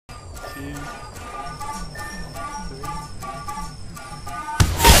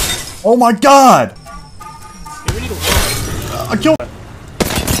Oh my god! Hey, we need to work. I killed.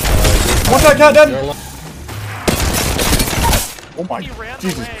 What's that cat dead? Oh my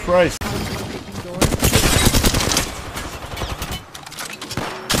Jesus Christ!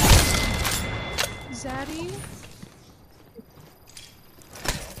 Zaddy?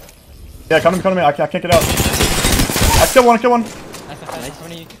 Yeah, come to me. I can't get out. I killed one. Nice.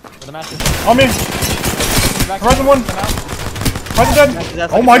 For the master. On me. Horizon one. Horizon dead.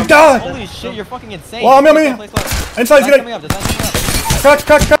 Oh my god! Holy shit, you're fucking insane. Well, I'm on me. Inside, get it.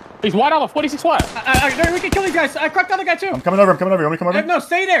 Crack. He's wide off, 46 watt. We can kill these guys. I cracked the other guy too. I'm coming over. You want me to come over? No,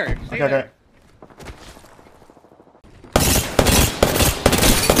 stay there. Okay.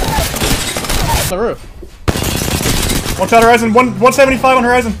 The roof. One shot Horizon. 175 on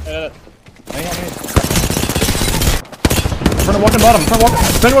Horizon. Turn to walking bottom.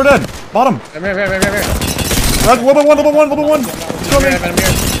 Then we're dead. Bottom. Come here. Right, level one. Show me.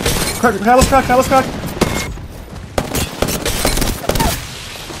 Let's crack.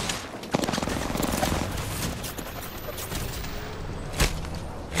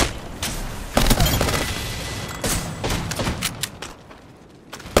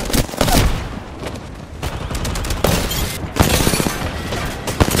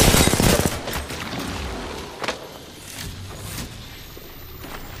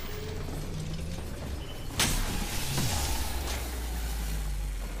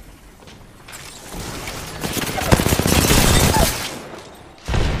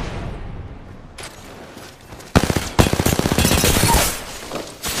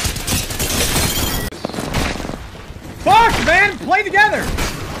 Fuck, man! Play together!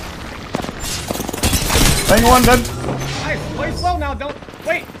 Bang one, dead. Nice, play slow now, don't...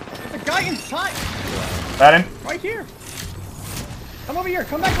 Wait, there's a guy inside! Bad in. Right here! Come over here,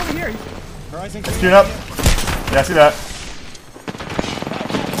 come back over here! Shoot up. Yeah, I see that.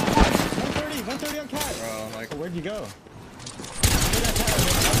 130 on cat. Bro, like, Where'd you go?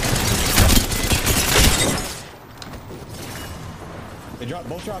 They dropped,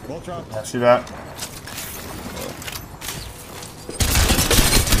 both dropped. Yeah, I see that.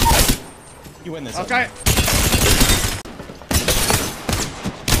 You win this. okay.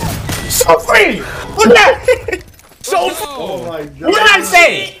 So free! Look at that! Oh my god. What did I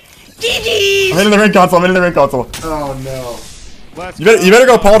say? GG! I'm in the ring console. Oh no. You better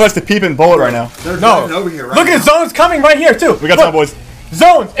go apologize to Peep and Bullet right now. They're No. over here right Look now. at zones coming right here too! We got time, boys.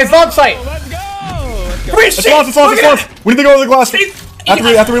 Zones! It's on site! Let's go! It's launch. We need to go to the glass.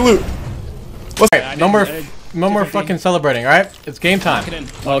 After we loot. Alright, no more fucking celebrating, alright? It's game time.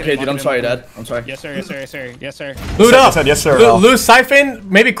 Okay, dude, I'm sorry, Dad. I'm sorry. Yes, sir. I Loot up! said yes, sir. Loot siphon,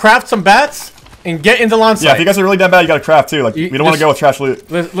 maybe craft some bats, and get into launch site. Yeah, if you guys are really damn bad, you gotta craft too. Like, we don't want to go with trash loot.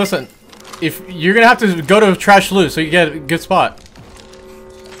 Listen, if you're gonna have to go to trash loot so you get a good spot.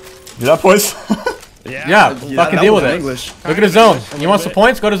 You that, boys? Yeah, fucking deal with it. English. Look at the zone. You want some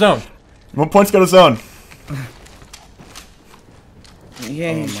points? Go to zone. 1 points go to zone.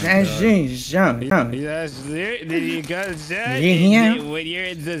 Yes, there you go, zone. Yeah. When you're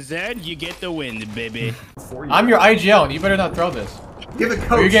in the zone, you get the win, baby. I'm your IGL, and you better not throw this. You have a Or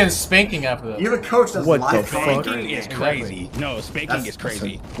coach. you're getting spanking after this. You have a coach that's What the live fuck? Spanking is crazy. No, spanking is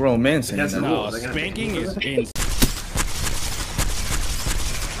crazy. Grown man saying That's that. the No, rules. They're gonna spanking make is it. insane.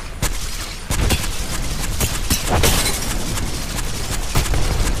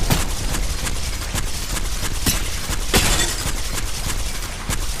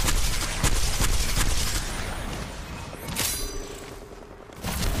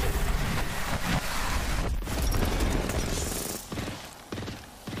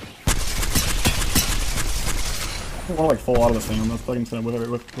 I want to like full out of this thing. I'm not plugging to with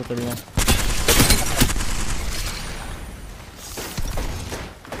everything.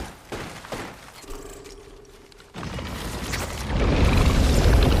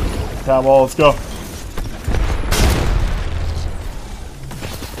 Cat wall, let's go.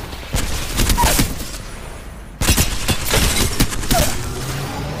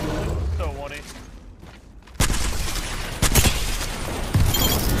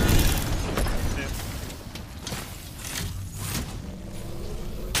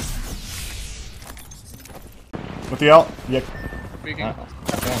 With the out? Yeah.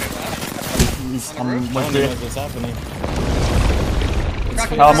 I'm with you. What's happening?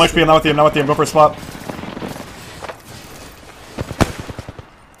 I'm with you, I'm not with you. Go for a spot.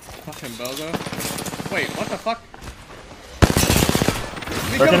 Fucking bozo. Wait, what the fuck?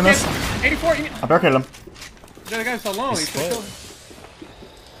 Barricading this? 84, I barricaded him. the guy's so long. He's still...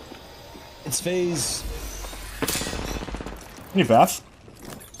 It's phase. Any VATS?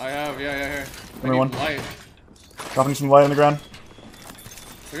 I have, yeah, here. Give me one. Light. Dropping some light on the ground.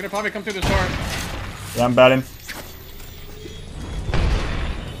 They're gonna probably come through the door. Yeah, I'm batting.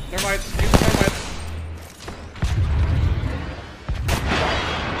 Thermites. Use the thermites.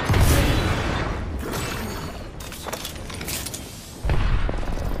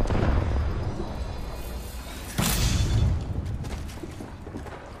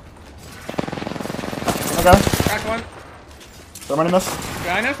 Okay. Crack one. Thermite this.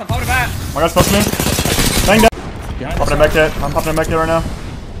 Behind us. I'm popping a bat. My guy's close to me. Bang down. Behind Popping a mech kit. I'm popping a mech kit right now.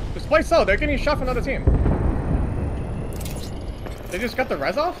 This place so they're getting shot from another team. They just got the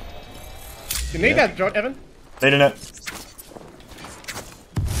res off? You need that, Evan? Nading it.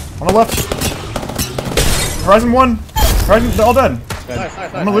 On the left. Horizon 1. Horizon, they're all dead. Nice.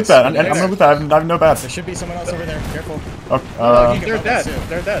 I'm gonna loot that. I'm gonna loot that. I have no bats. There should be someone else over there. Careful. Okay, They're dead.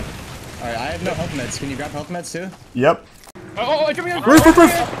 They're dead. Alright, I have no health meds. Can you grab health meds too? yep. Oh, it took me out. Roof.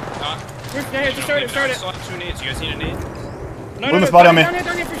 Yeah, just start it. I still have 2 nades. You guys need a nade? No, Boom this body on me. Down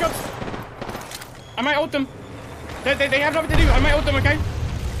here, free shots. I might ult them. They have nothing to do. I might ult them, okay?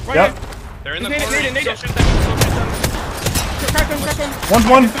 Right Yep. here. They're in the Just corner. nade it. Still shoot them. Still shoot them. Crack them. One's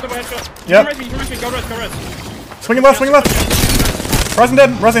one. Yep. Go res. Swinging left. Horizon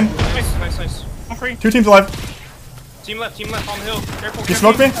dead. Resin. Nice. I'm free. 2 teams alive. Team left on the hill. Careful. You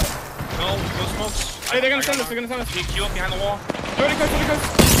smoked me? No smokes. Hey, they're gonna send us. Queue up behind the wall. Really close.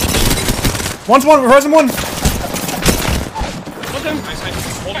 One's one. Horizon 1. Ult them. Nice.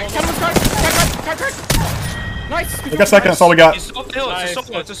 Hold on. Crack. Nice. We got second. That's all we got. He's up the hill. It's a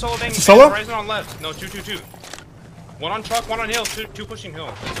solo. It's a solo thing. It's a solo? Horizon on left. No, 2. One on truck, one on hill. Two pushing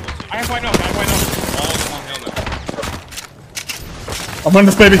hill. I have white no. All of them on hill now. I'm winning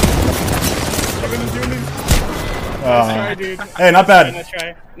this baby. Sorry, dude. Hey, not bad. Nice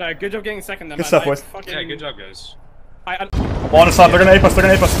try. No, good job getting second then. Good stuff, boys. Yeah, good job, guys. Wall on the side. They're gonna ape us.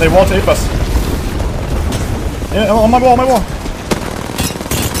 They won't ape us. Yeah, on my wall.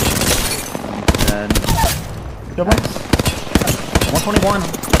 Dead. Yep, one. 121.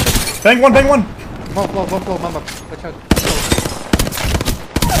 Bang one. Whoa, mama. Watch out.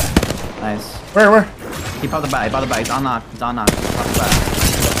 Nice. Where? He popped the bat. He's on knock. He popped the bat.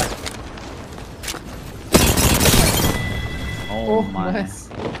 Oh my. Nice.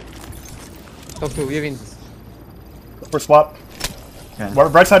 Talk to Evans. For swap. Okay.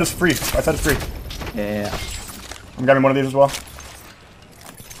 Right side is free. Yeah. I'm grabbing one of these as well.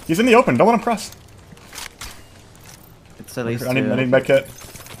 He's in the open. Don't let him cross. It's at least I need two. med kit.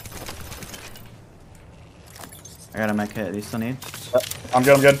 I got a med kit. Do you still need? I'm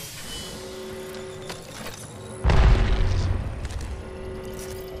good.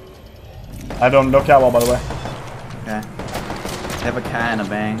 I don't no catwall, by the way. Okay. They have a cat and a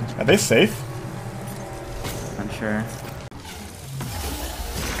bang. Are they safe? I'm sure.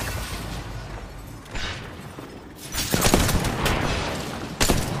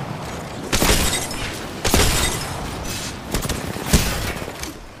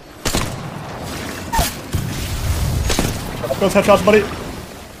 Those headshots, buddy.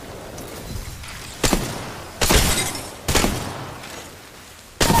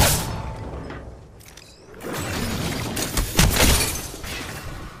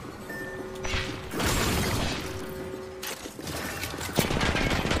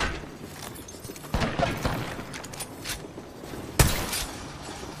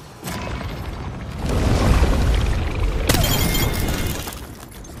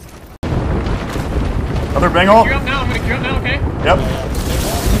 Another bang ult. I'm gonna queue up now, okay? Yep.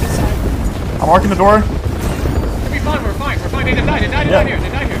 I'm marking the door. It'll be fine, we're fine. They died here.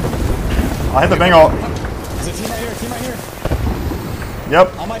 I hit the bang ult. There's a team right here. Yep.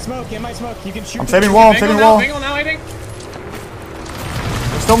 On my smoke. You can shoot. I'm saving wall. Bangle now, I think.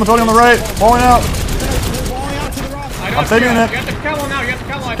 There's still majority on the right. Balling out. They're walling out to the rock. I'm saving it. You have the catwall now,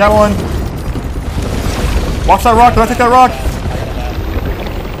 Cat one. Watch that rock. Did I take that rock?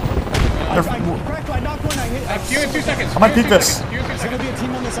 I knocked one. I hit. Queue in 2 seconds. I might peek this. There's gonna be a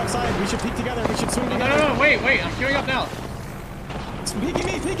team on this outside. We should peek together. We should swing together. No, wait. I'm queuing up now.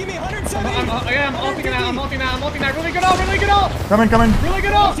 Peeking me. 170. I'm ulting now. Really good ult. Coming. Really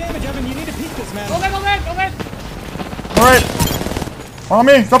good ult. Damage, Evan. You need to peek this, man. Hold that. Alright. One on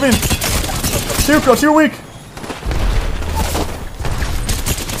me. Drop in. Two weak.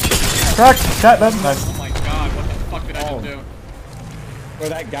 Crack. Cat, that's nice. Oh my god, what the fuck did I just do? Where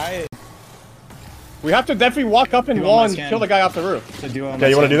that guy We have to definitely walk up and Do wall on and my scan. kill the guy off the roof. to do on Okay,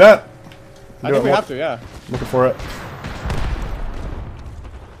 you want to do that? I think we have to, yeah. Looking for it.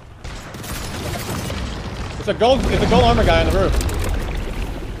 It's a gold armor guy on the roof.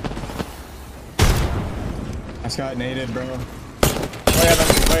 I just got naded, bro. Oh yeah,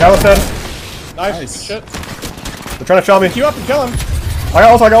 Catalyst dead. Nice. Nice. Shit. They're trying to shell me. You up and kill him. I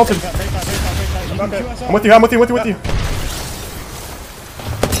got ulted. Very fast. I'm with you. I'm with you.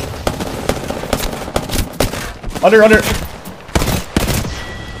 Under.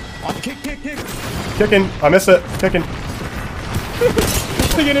 Kick. Kicking. I missed it. Kicking.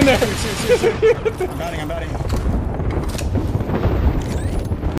 Get in there. I'm batting.